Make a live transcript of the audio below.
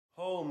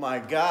Oh my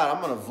god,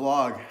 I'm gonna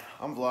vlog.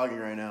 I'm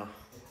vlogging right now.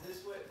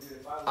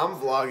 I'm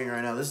vlogging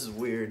right now. This is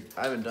weird.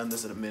 I haven't done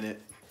this in a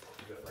minute.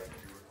 Like,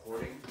 you're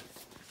recording?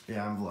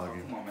 Yeah, I'm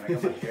vlogging. Come on, man. I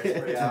got my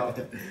hairspray out.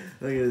 Look at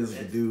this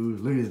dude.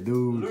 Look at this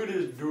dude. Look at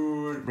this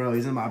dude. Bro,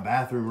 he's in my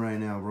bathroom right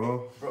now,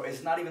 bro. Bro,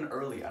 it's not even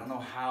early. I don't know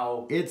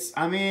how.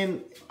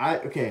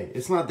 Okay,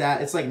 it's not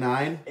that. It's like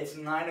 9. It's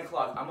 9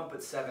 o'clock. I'm up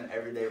at 7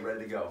 every day,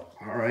 ready to go.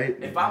 All right.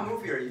 If I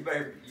move here, you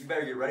better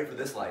get ready for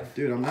this life.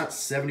 Dude, I'm not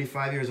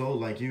 75 years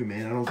old like you,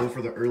 man. I don't go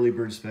for the early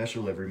bird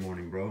special every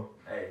morning, bro.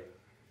 Hey.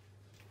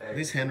 At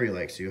least Henry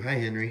likes you. Hi,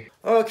 Henry.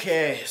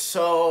 Okay,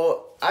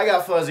 so I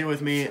got Fuzzy with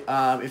me.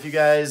 If you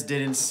guys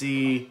didn't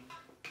see,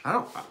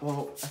 I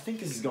think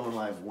this is going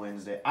live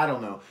Wednesday. I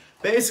don't know.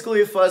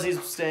 Basically,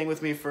 Fuzzy's staying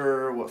with me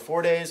for, what,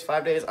 4 days,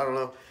 5 days? I don't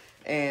know.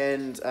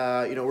 And,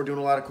 you know, we're doing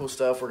a lot of cool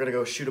stuff. We're going to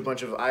go shoot a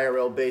bunch of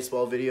IRL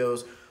baseball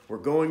videos. We're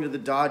going to the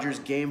Dodgers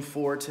Game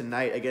 4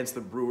 tonight against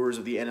the Brewers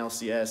of the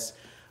NLCS.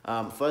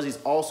 Fuzzy's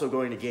also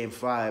going to Game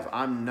 5.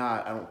 I'm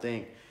not, I don't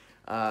think.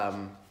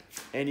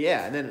 And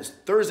yeah, and then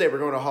Thursday we're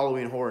going to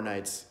Halloween Horror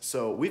Nights.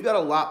 So we've got a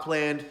lot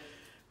planned.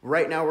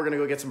 Right now we're going to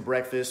go get some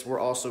breakfast. We're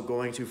also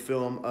going to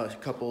film a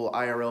couple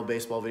IRL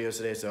baseball videos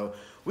today. So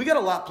we got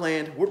a lot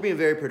planned. We're being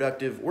very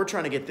productive. We're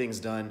trying to get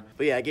things done.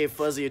 But yeah, I gave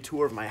Fuzzy a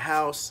tour of my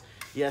house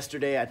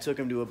yesterday. I took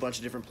him to a bunch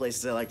of different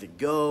places I like to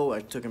go.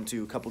 I took him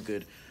to a couple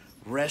good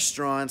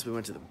restaurants. We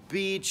went to the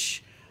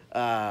beach.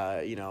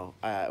 You know,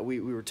 we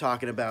were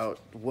talking about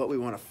what we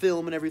want to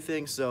film and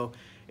everything. So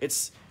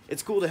it's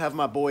cool to have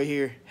my boy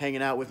here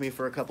hanging out with me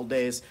for a couple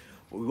days.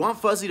 We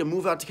want Fuzzy to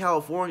move out to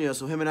California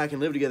so him and I can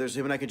live together, so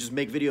him and I can just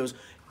make videos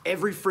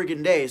every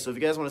friggin' day. So if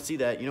you guys want to see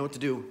that, you know what to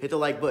do. Hit the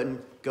like button,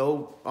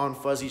 go on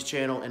Fuzzy's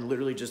channel, and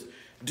literally just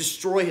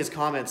destroy his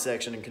comment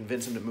section and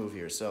convince him to move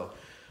here. So,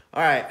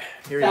 all right,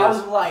 here he is.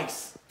 1,000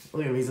 likes.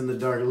 Look at him, he's in the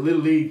dark.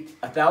 Little League.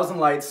 1,000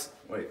 lights.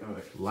 Wait.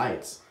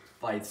 Lights.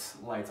 Lights,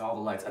 all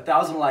the lights.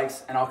 1,000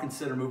 likes, and I'll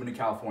consider moving to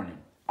California.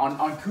 On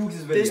Cougs'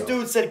 video. This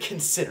dude said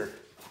consider.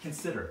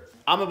 Consider.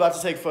 I'm about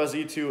to take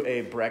Fuzzy to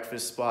a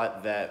breakfast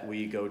spot that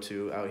we go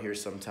to out here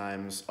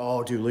sometimes.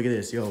 Oh, dude, look at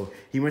this. Yo,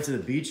 he went to the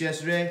beach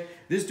yesterday.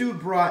 This dude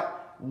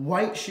brought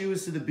white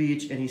shoes to the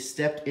beach, and he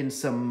stepped in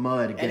some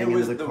mud getting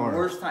into the car. And it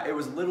was the worst time. It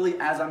was literally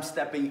as I'm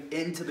stepping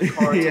into the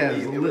car yeah, to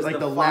leave. It was like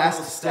the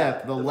last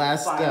step. The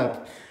last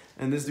step.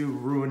 And this dude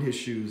ruined his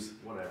shoes.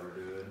 Whatever,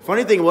 dude.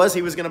 Funny thing was,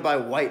 he was going to buy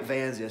white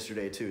Vans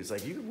yesterday, too. It's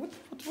like, what's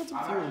with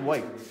you in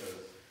white?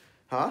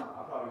 Huh?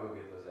 I'll probably go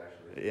get those,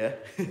 actually.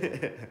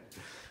 Yeah?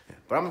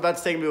 But I'm about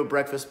to take him to a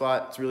breakfast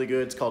spot. It's really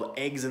good. It's called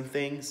Eggs and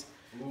Things.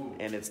 Ooh.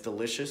 And it's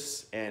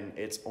delicious. And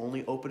it's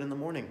only open in the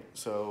morning.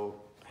 So,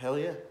 hell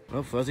yeah.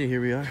 Well, Fuzzy, here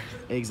we are.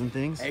 Eggs and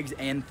Things. Eggs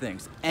and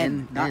Things.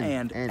 N.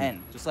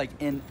 Just like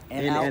in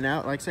and out. In and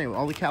out. Like saying,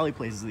 all the Cali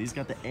places, he's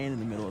got the N in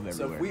the middle of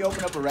everywhere. So if we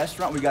open up a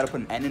restaurant, we got to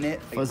put an N in it.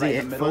 Like Fuzzy, right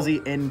in the Fuzzy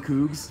N.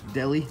 Cougs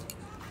Deli.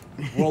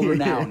 World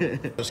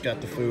renowned. Just got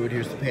the food.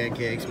 Here's the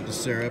pancakes with the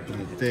syrup and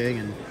the thing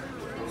and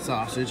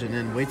sausage, and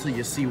then wait till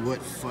you see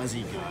what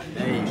Fuzzy got.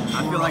 Hey,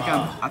 I feel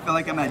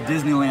like I'm at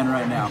Disneyland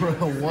right now. Bro,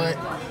 what?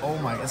 Oh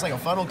my, it's like a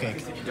funnel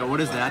cake. Yo, what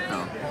is that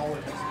though?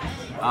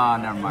 Ah,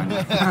 never mind.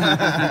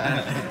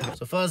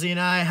 So Fuzzy and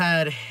I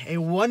had a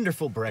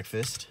wonderful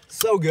breakfast.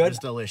 So good. It was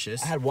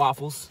delicious. I had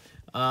waffles.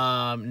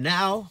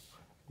 Now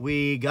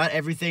we got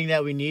everything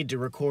that we need to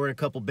record a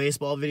couple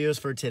baseball videos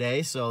for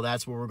today, so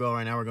that's where we're going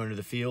right now. We're going to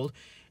the field.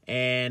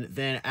 And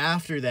then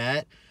after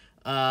that,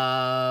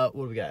 what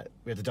do we got?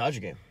 We got the Dodger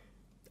game.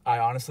 I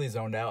honestly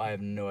zoned out. I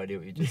have no idea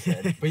what you just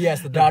said. But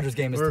yes, the Dodgers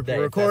game is today.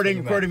 We're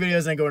recording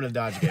videos and going to the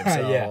Dodger game.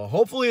 So yeah.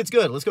 Hopefully it's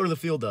good. Let's go to the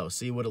field though.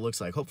 See what it looks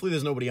like. Hopefully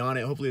there's nobody on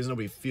it. Hopefully there's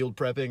nobody field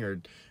prepping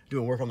or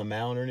doing work on the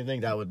mound or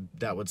anything. That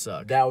would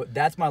suck.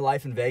 That's my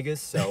life in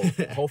Vegas. So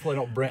hopefully I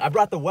don't bring. I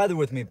brought the weather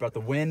with me. Brought the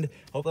wind.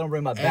 Hopefully I don't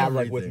bring my bad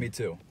luck with me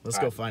too. Let's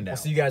go find out. We'll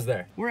see you guys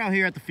there. We're out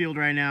here at the field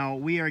right now.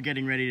 We are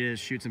getting ready to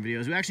shoot some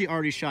videos. We actually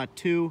already shot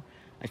 2.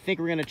 I think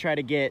we're gonna try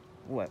to get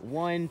what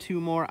 1, 2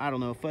 more. I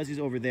don't know. Fuzzy's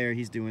over there.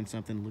 He's doing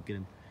something. Look at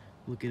him.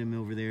 Look at him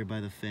over there by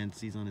the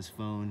fence. He's on his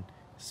phone,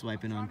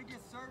 swiping on.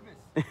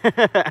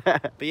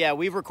 But yeah,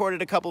 we've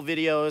recorded a couple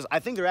videos. I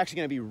think they're actually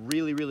going to be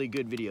really, really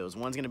good videos.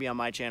 One's going to be on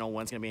my channel,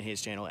 one's going to be on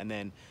his channel, and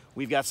then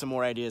we've got some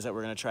more ideas that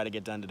we're going to try to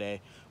get done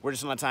today. We're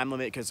just on a time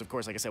limit because, of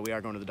course, like I said, we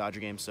are going to the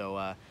Dodger game,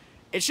 so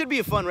it should be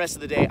a fun rest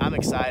of the day. I'm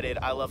excited.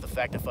 I love the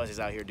fact that Fuzzy's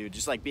out here, dude.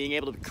 Just like being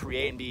able to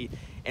create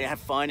and have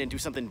fun and do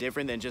something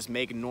different than just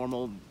make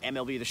normal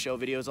MLB The Show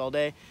videos all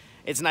day.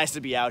 It's nice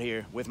to be out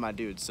here with my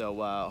dudes.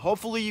 So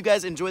hopefully you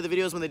guys enjoy the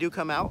videos when they do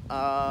come out.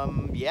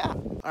 Yeah.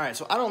 All right,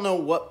 so I don't know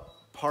what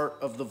part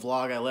of the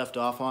vlog I left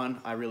off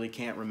on. I really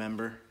can't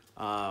remember.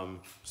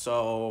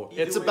 So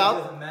it's about...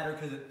 It doesn't matter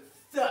because it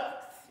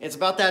sucks. It's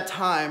about that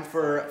time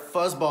for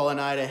Fuzzball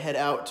and I to head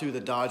out to the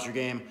Dodger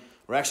game.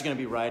 We're actually going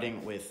to be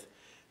riding with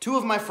 2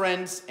 of my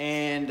friends,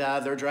 and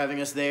they're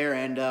driving us there,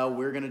 and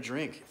we're going to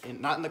drink.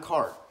 Not in the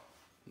car.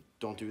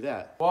 Don't do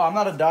that. Well, I'm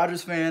not a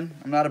Dodgers fan.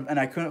 And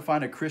I couldn't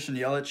find a Christian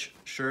Yelich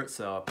shirt,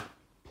 so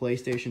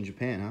PlayStation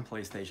Japan, huh?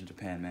 PlayStation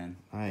Japan, man.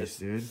 Nice,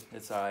 dude.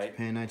 It's alright.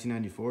 Japan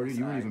 1994, dude.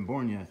 You weren't even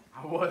born yet.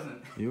 I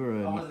wasn't. You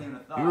were. I wasn't even a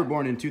thought. You were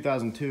born in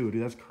 2002,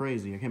 dude. That's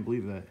crazy. I can't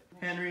believe that.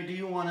 Henry, do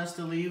you want us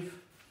to leave?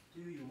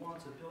 Do you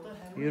want to build a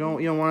Henry? You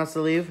don't want us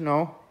to leave?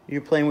 No.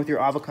 You're playing with your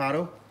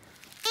avocado.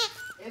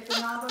 It's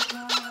an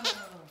avocado.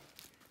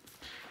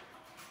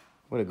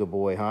 What a good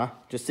boy, huh?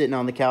 Just sitting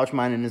on the couch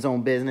minding his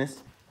own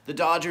business. The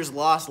Dodgers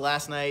lost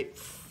last night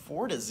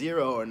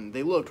 4-0, and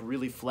they looked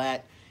really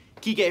flat.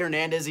 Kike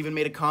Hernandez even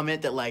made a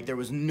comment that, like, there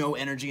was no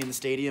energy in the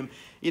stadium.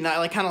 You know,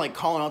 like, kind of like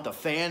calling out the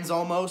fans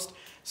almost.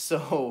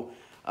 So,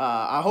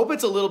 I hope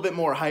it's a little bit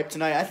more hype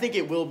tonight. I think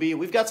it will be.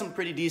 We've got some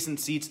pretty decent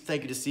seats.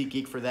 Thank you to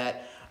SeatGeek for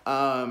that.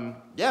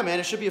 Yeah, man,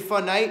 it should be a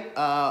fun night.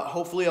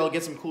 Hopefully I'll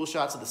get some cool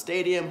shots of the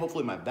stadium.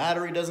 Hopefully my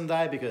battery doesn't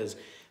die because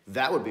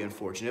that would be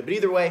unfortunate. But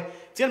either way,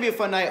 it's going to be a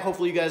fun night.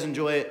 Hopefully you guys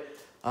enjoy it.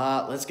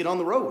 Let's get on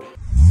the road.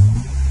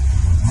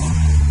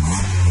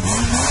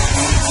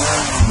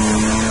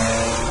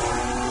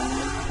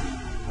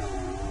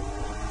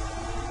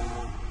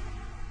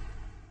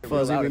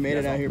 Fuzzy, we made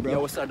it out here, bro.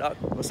 Yo, what's up, Doc?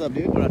 What's up,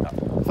 dude? What up,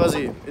 Doc?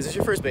 Fuzzy, is this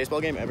your first baseball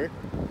game ever?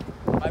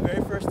 My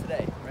very first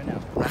today, right now.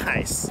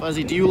 Nice.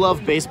 Fuzzy, do you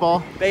love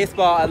baseball?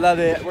 Baseball, I love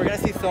it. We're gonna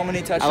see so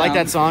many touchdowns. I like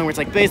that song where it's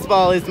like,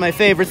 baseball is my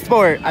favorite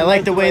sport. I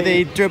like the way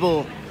they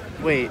dribble.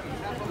 Wait.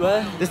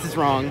 What? This is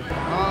wrong.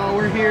 Oh,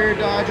 we're here at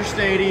Dodger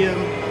Stadium.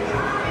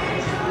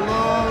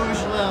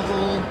 Loge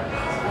level.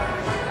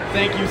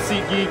 Thank you,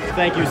 SeatGeek.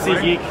 Thank you,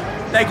 SeatGeek.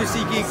 Thank you,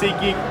 SeatGeek.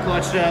 SeatGeek,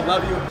 clutch job.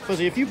 Love you.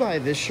 Fuzzy, if you buy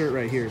this shirt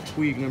right here,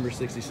 Tweak number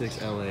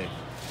 66 LA,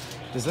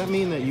 does that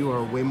mean that you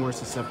are way more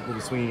susceptible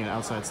to swinging at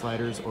outside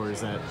sliders, or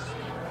is that,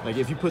 like,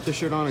 if you put this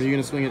shirt on, are you going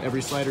to swing at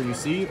every slider you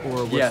see,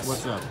 or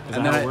what's up? Is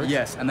that how it works?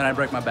 Yes, and then I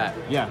break my back.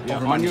 Yeah,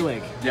 on your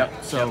leg.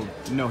 Yep. So,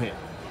 no hit.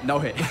 No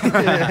hit.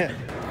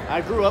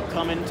 I grew up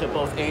coming to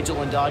both Angel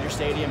and Dodger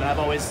Stadium, and I've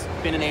always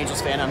been an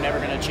Angels fan. I'm never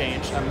going to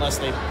change unless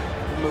they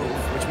move,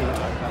 which we were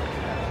talking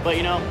about. But,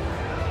 you know,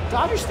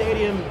 Dodger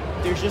Stadium,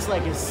 there's just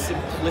like a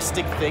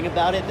simplistic thing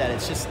about it that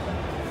it's just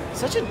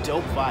such a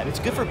dope vibe. It's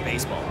good for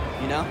baseball,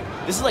 you know?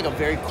 This is like a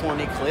very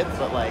corny clip,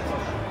 but like,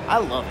 I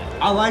love it.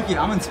 I like it.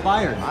 I'm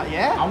inspired.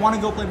 Yeah? I want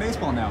to go play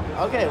baseball now.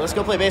 Okay, let's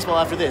go play baseball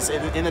after this.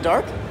 In the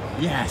dark?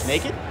 Yes.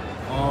 Naked?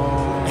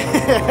 Oh.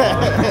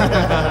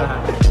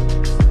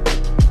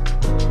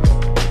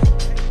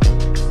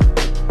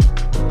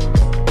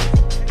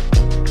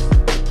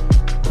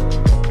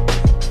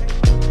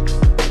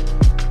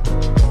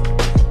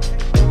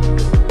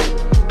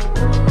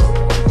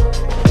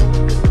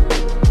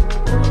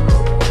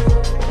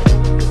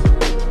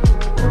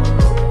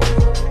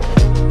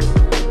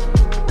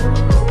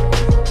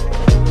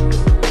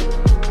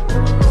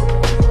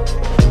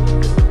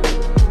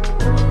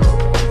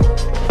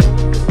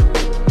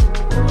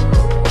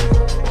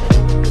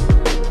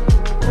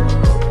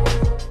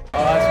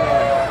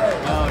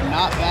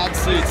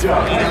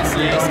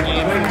 NLCS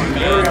game for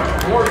me.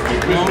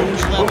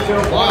 Lounge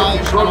level, lodge,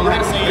 I don't know how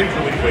to say it.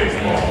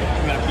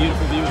 We've got a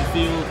beautiful view of the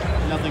field,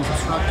 nothing's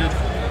obstructed.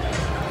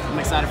 I'm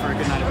excited for a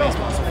good night of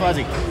baseball. So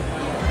Fuzzy,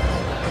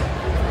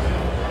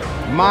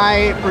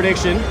 my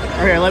prediction,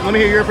 or here, let me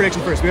hear your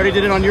prediction first. We already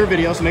did it on your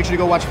video, so make sure to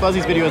go watch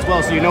Fuzzy's video as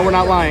well so you know we're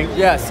not lying.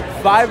 Yes,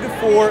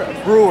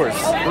 5-4 Brewers.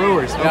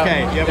 Brewers,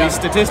 okay. Do you have any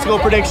statistical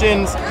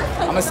predictions?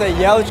 I'm gonna say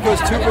Yelich goes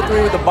 2 for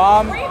 3 with a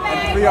bomb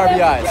and 3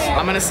 RBIs.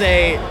 I'm gonna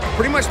say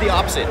pretty much the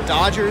opposite.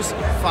 Dodgers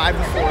 5-4,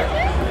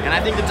 and I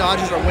think the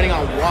Dodgers are winning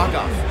on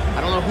walk-off.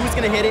 I don't know who's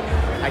gonna hit it.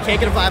 I can't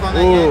get a vibe on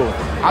that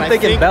yet. I'm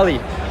thinking Belly.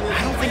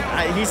 I don't think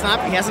he's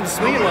not. He hasn't been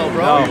swinging well,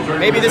 bro. No.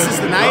 Maybe this is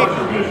the night.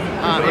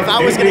 If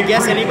I was gonna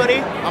guess anybody,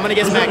 I'm gonna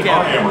guess Matt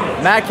Kemp.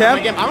 Matt Kemp?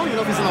 I don't even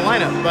know if he's in the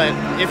lineup, but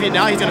if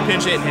now he's gonna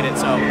pinch it and hit it.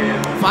 So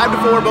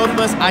 5-4, both of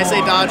us. I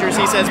say Dodgers.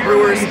 He says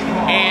Brewers.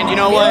 And you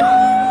know what?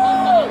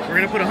 We're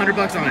gonna put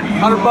 $100 on it.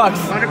 $100.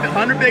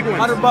 100 big ones.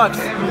 $100.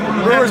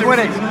 Brewers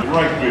winning.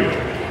 Right field.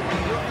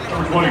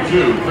 Number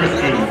 22,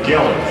 Christian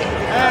Yelich.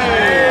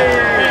 Hey,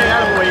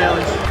 attaboy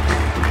Yelich.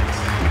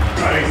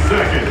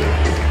 92nd,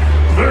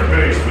 third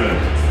baseman,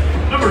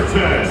 number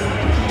 10,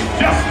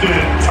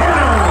 Justin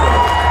Turner.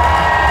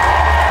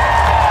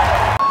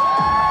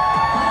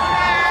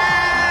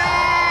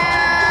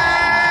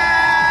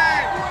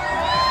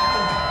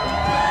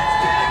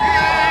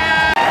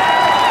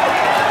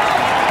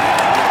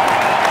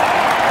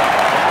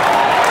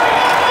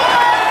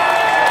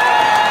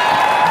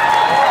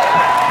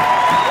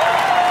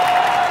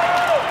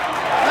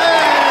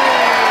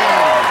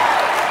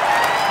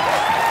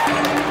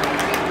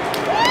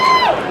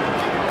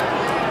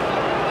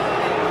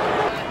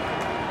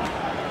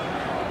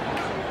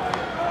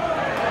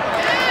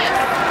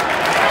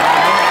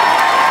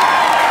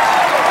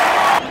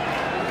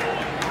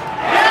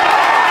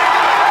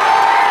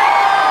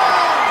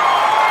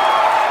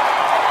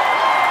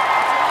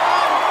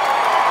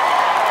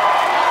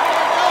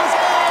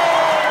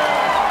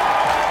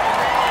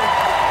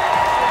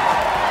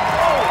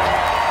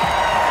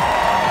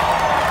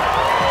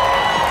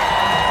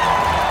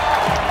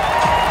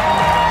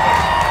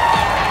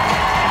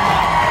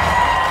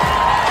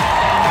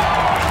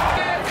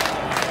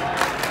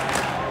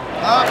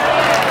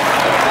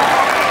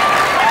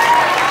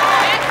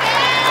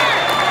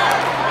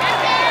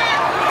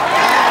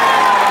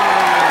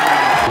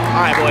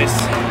 right, boys.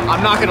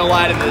 I'm not gonna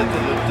lie to the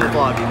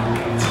vlog.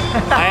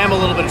 I am a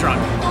little bit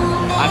drunk.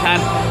 I've had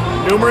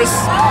numerous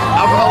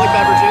alcoholic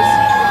beverages,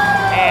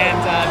 and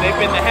they've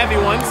been the heavy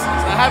ones.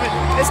 So I haven't.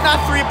 It's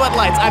not 3 Bud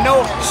Lights. I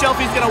know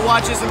Shelfie's gonna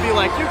watch this and be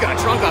like, "You got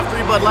drunk off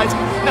 3 Bud Lights."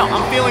 No,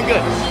 I'm feeling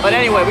good. But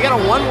anyway, we got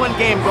a 1-1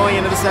 game going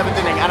into the 7th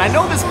inning, and I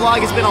know this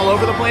vlog has been all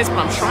over the place, but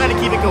I'm trying to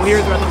keep it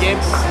coherent throughout the game.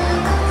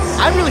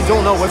 I really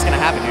don't know what's gonna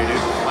happen here,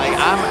 dude. Like,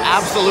 I'm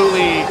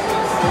absolutely.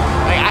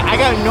 Like, I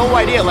got no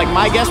idea. Like,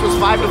 my guess was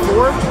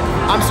 5-4.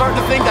 I'm starting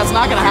to think that's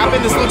not gonna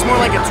happen. This looks more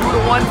like a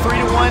 2-1,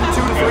 3-1,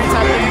 2-3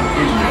 type game.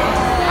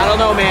 I don't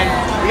know, man.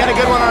 We got a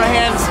good one on our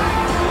hands.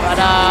 But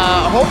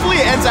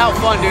hopefully it ends out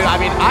fun, dude. I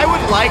mean, I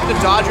would like the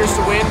Dodgers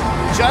to win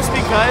just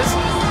because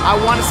I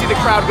want to see the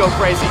crowd go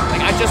crazy.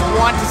 Like, I just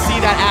want to see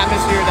that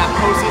atmosphere, that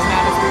postseason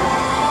atmosphere.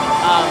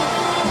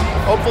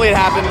 Hopefully it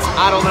happens.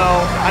 I don't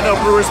know. I know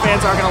Brewers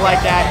fans aren't going to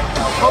like that.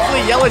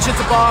 Hopefully Yelich hits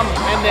a bomb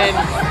and then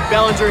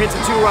Bellinger hits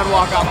a 2-run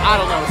walk-off. I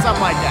don't know.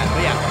 Something like that.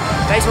 But yeah,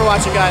 thanks for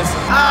watching, guys.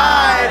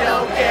 I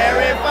don't care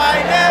if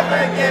I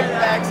never get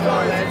back, so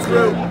let's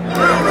root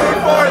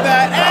for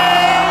that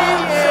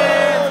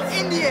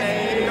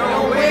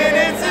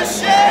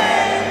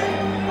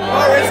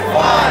or it's 1,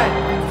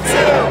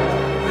 2,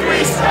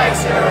 3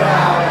 strikes, you're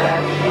out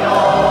and we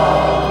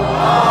all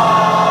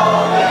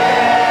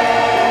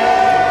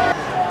again.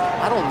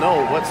 I don't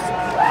know what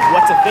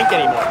to think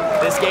anymore.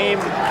 This game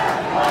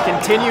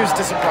continues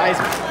to surprise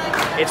me.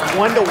 It's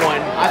 1-1.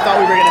 I thought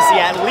we were going to see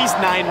at least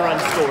 9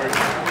 runs scored.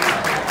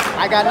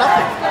 I got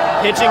nothing.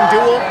 Pitching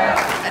duel.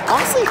 And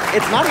honestly,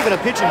 it's not even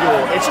a pitching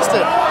duel. It's just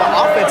the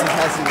offenses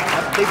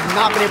they've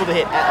not been able to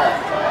hit at all.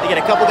 They get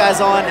a couple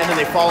guys on, and then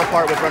they fall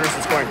apart with runners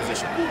in scoring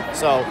position.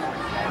 So,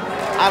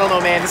 I don't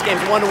know, man. This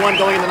game's 1-1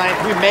 going in the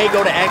 9th. We may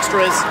go to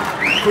extras.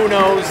 Who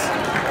knows?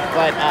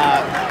 But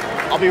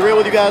I'll be real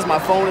with you guys. My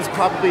phone is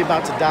probably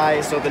about to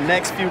die, so the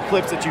next few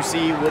clips that you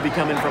see will be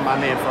coming from my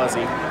man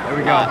Fuzzy. There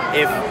we go.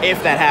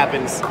 If that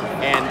happens.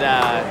 And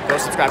go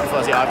subscribe to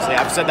Fuzzy, obviously.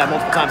 I've said that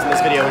multiple times in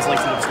this video. His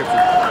link's in the description.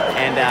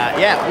 And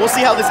yeah, we'll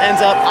see how this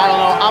ends up. I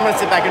don't know. I'm going to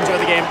sit back and enjoy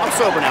the game. I'm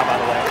sober now, by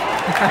the way.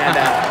 And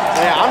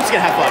yeah, I'm just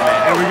going to have fun, man.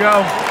 Here we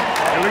go.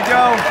 Here we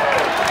go.